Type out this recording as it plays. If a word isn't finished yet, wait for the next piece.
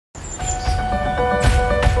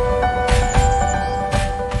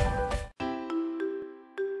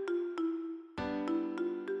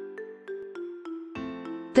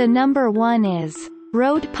The number 1 is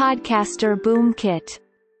Rode Podcaster Boom Kit.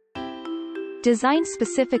 Designed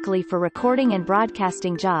specifically for recording and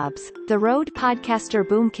broadcasting jobs, the Rode Podcaster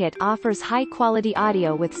Boom Kit offers high-quality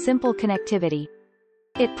audio with simple connectivity.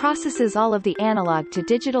 It processes all of the analog to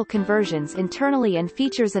digital conversions internally and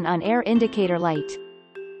features an on-air indicator light.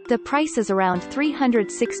 The price is around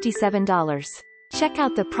 $367. Check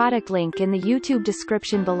out the product link in the YouTube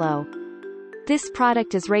description below. This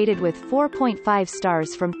product is rated with 4.5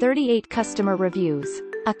 stars from 38 customer reviews.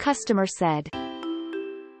 A customer said,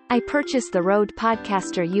 "I purchased the Rode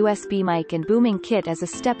Podcaster USB mic and booming kit as a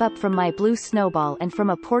step up from my Blue Snowball and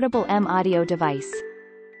from a portable M audio device.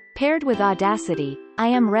 Paired with Audacity, I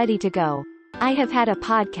am ready to go. I have had a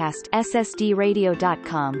podcast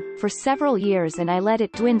ssdradio.com for several years and I let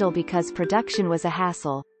it dwindle because production was a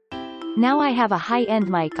hassle. Now I have a high-end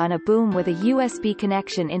mic on a boom with a USB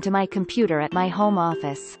connection into my computer at my home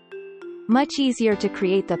office. Much easier to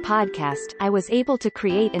create the podcast. I was able to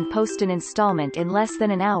create and post an installment in less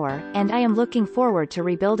than an hour, and I am looking forward to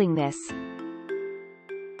rebuilding this."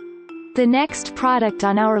 The next product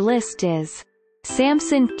on our list is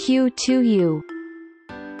Samson Q.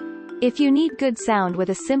 If you need good sound with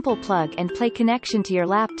a simple plug-and-play connection to your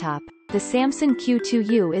laptop, the Samson Q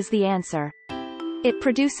is the answer. It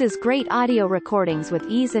produces great audio recordings with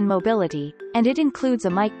ease and mobility, and it includes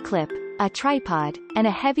a mic clip, a tripod, and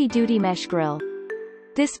a heavy-duty mesh grill.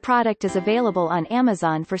 This product is available on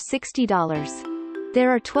Amazon for $60.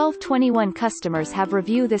 There are 1221 customers have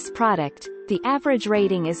reviewed this product. The average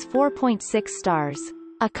rating is 4.6 stars.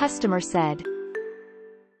 A customer said,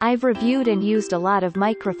 "I've reviewed and used a lot of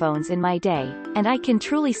microphones in my day, and I can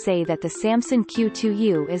truly say that the Samson Q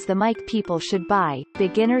is the mic people should buy,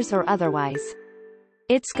 beginners or otherwise.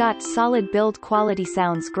 It's got solid build quality,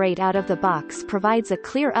 sounds great out of the box, provides a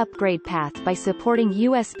clear upgrade path by supporting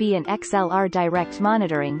USB and XLR direct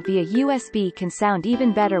monitoring via USB, can sound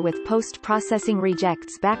even better with post-processing,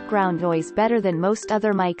 rejects background noise better than most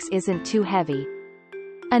other mics, isn't too heavy."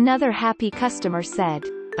 Another happy customer said,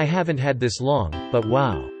 "I haven't had this long, but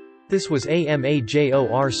wow. This was a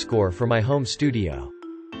major score for my home studio.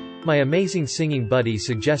 My amazing singing buddy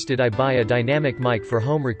suggested I buy a dynamic mic for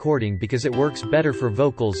home recording because it works better for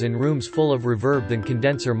vocals in rooms full of reverb than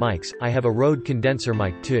condenser mics. I have a Rode condenser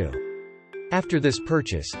mic too. After this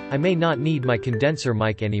purchase, I may not need my condenser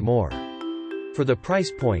mic anymore. For the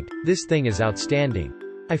price point, this thing is outstanding.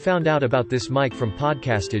 I found out about this mic from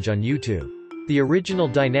Podcastage on YouTube. The original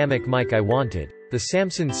dynamic mic I wanted, the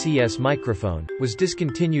Samson CS microphone, was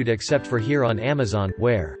discontinued except for here on Amazon,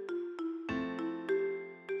 where."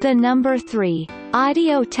 The number 3.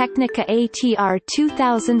 Audio Technica ATR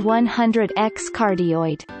 2100X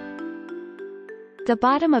Cardioid. The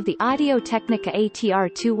bottom of the Audio Technica ATR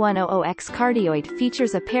 2100X Cardioid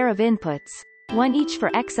features a pair of inputs, one each for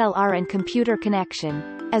XLR and computer connection,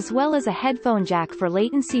 as well as a headphone jack for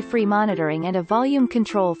latency-free monitoring and a volume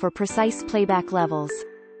control for precise playback levels.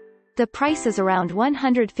 The price is around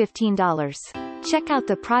 $115. Check out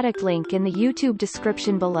the product link in the YouTube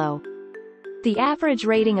description below. The average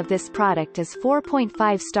rating of this product is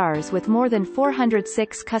 4.5 stars with more than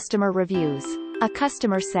 406 customer reviews. A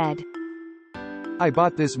customer said, "I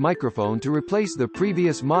bought this microphone to replace the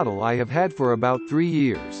previous model I have had for about 3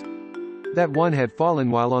 years. That one had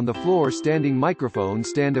fallen while on the floor standing microphone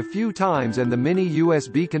stand a few times and the mini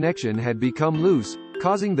USB connection had become loose,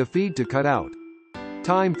 causing the feed to cut out.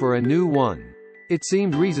 Time for a new one. It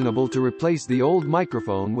seemed reasonable to replace the old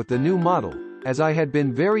microphone with the new model, as I had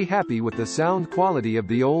been very happy with the sound quality of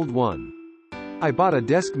the old one. I bought a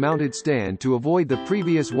desk-mounted stand to avoid the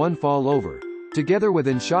previous one fall over, together with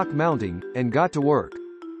in-shock mounting, and got to work.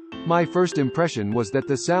 My first impression was that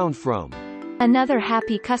the sound from..." Another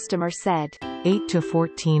happy customer said,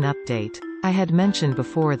 8.14 update. I had mentioned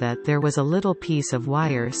before that there was a little piece of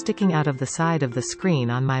wire sticking out of the side of the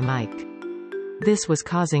screen on my mic. This was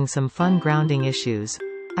causing some fun grounding issues.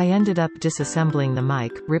 I ended up disassembling the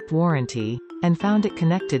mic, RIP warranty, and found it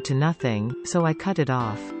connected to nothing, so I cut it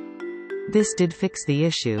off. This did fix the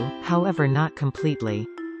issue, however not completely.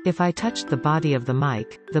 If I touched the body of the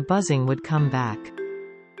mic, the buzzing would come back.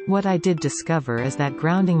 What I did discover is that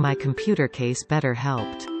grounding my computer case better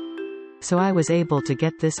helped. So I was able to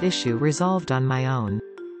get this issue resolved on my own.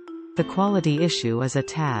 The quality issue is a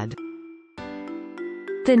tad.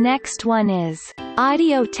 The next one is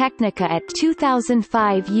Audio Technica At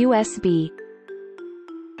 2005 USB.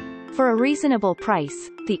 For a reasonable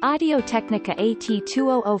price, the Audio Technica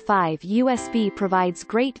AT2005 USB provides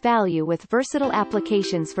great value with versatile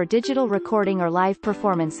applications for digital recording or live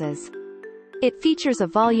performances. It features a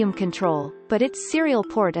volume control, but its serial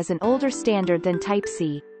port is an older standard than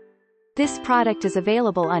Type-C. This product is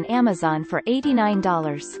available on Amazon for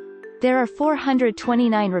 $89. There are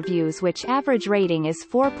 429 reviews which average rating is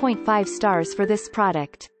 4.5 stars for this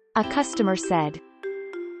product. A customer said,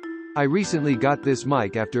 I recently got this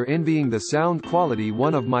mic after envying the sound quality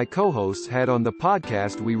one of my co-hosts had on the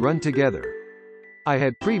podcast we run together. I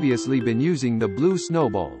had previously been using the Blue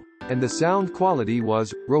Snowball, and the sound quality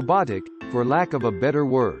was robotic, for lack of a better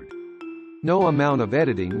word. No amount of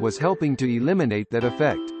editing was helping to eliminate that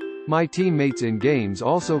effect. My teammates in games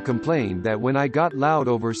also complained that when I got loud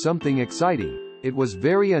over something exciting, it was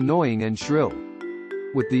very annoying and shrill.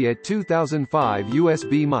 With the At 2005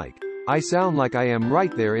 USB mic, I sound like I am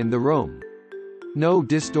right there in the room. No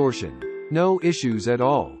distortion. No issues at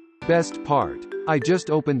all. Best part, I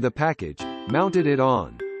just opened the package, mounted it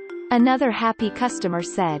on. Another happy customer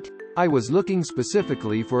said, I was looking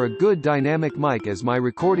specifically for a good dynamic mic as my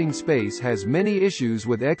recording space has many issues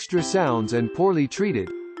with extra sounds and poorly treated.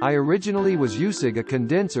 I originally was using a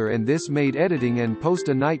condenser and this made editing and post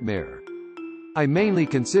a nightmare. I mainly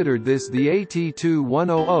considered this the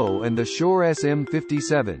AT2100 and the Shure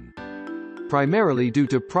SM57. Primarily due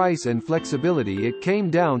to price and flexibility, it came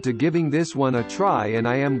down to giving this one a try and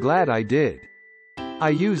I am glad I did. I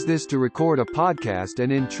use this to record a podcast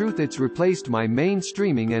and in truth it's replaced my main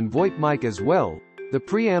streaming and VoIP mic as well. The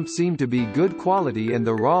preamp seemed to be good quality and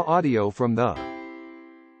the raw audio from the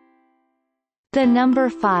number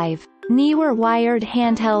 5. Neewer Wired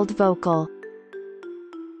Handheld Vocal.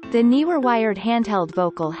 The Neewer Wired Handheld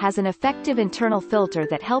Vocal has an effective internal filter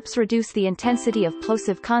that helps reduce the intensity of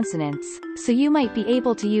plosive consonants, so you might be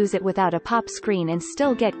able to use it without a pop screen and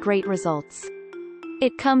still get great results.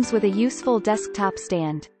 It comes with a useful desktop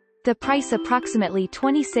stand. The price approximately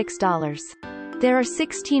 $26. There are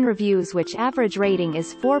 16 reviews which average rating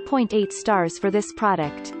is 4.8 stars for this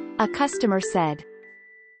product. A customer said,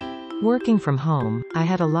 Working from home, I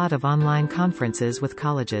had a lot of online conferences with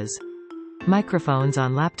colleges. Microphones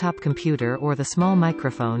on laptop computer or the small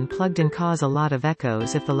microphone plugged in cause a lot of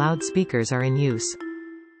echoes if the loudspeakers are in use.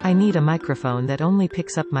 I need a microphone that only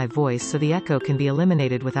picks up my voice so the echo can be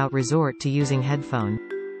eliminated without resort to using headphone.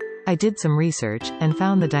 I did some research, and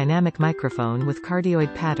found the dynamic microphone with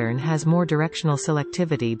cardioid pattern has more directional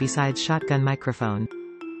selectivity besides shotgun microphone.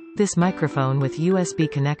 This microphone with USB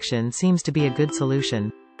connection seems to be a good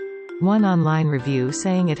solution. One online review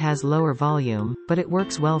saying it has lower volume, but it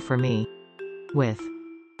works well for me. With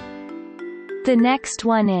the next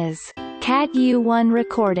one is Cad U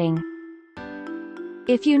recording.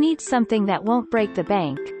 If you need something that won't break the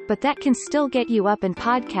bank, but that can still get you up and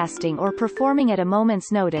podcasting or performing at a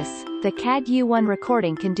moment's notice, the Cad U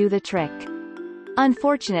recording can do the trick.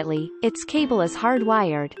 Unfortunately, its cable is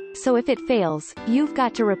hardwired, so if it fails, you've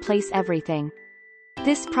got to replace everything.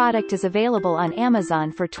 This product is available on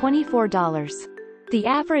Amazon for $24. The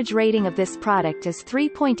average rating of this product is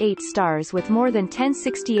 3.8 stars with more than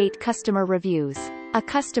 1068 customer reviews. A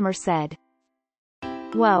customer said,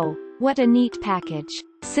 Whoa, what a neat package.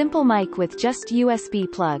 Simple mic with just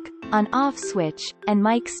USB plug, on-off switch, and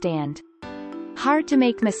mic stand. Hard to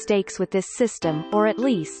make mistakes with this system, or at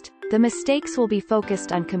least, the mistakes will be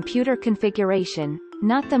focused on computer configuration,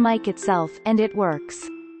 not the mic itself, and it works.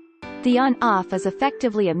 The on-off is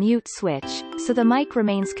effectively a mute switch, so the mic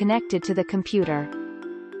remains connected to the computer.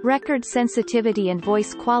 Record sensitivity and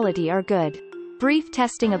voice quality are good. Brief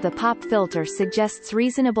testing of the pop filter suggests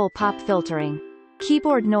reasonable pop filtering.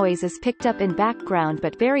 Keyboard noise is picked up in background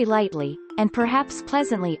but very lightly, and perhaps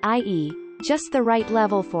pleasantly, i.e., just the right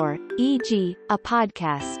level for, e.g., a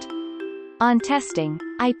podcast. On testing,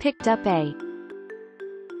 I picked up a.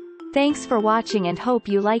 Thanks for watching and hope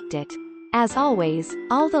you liked it. As always,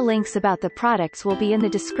 all the links about the products will be in the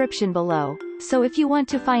description below, so if you want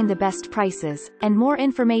to find the best prices, and more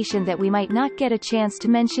information that we might not get a chance to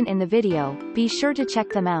mention in the video, be sure to check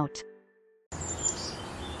them out.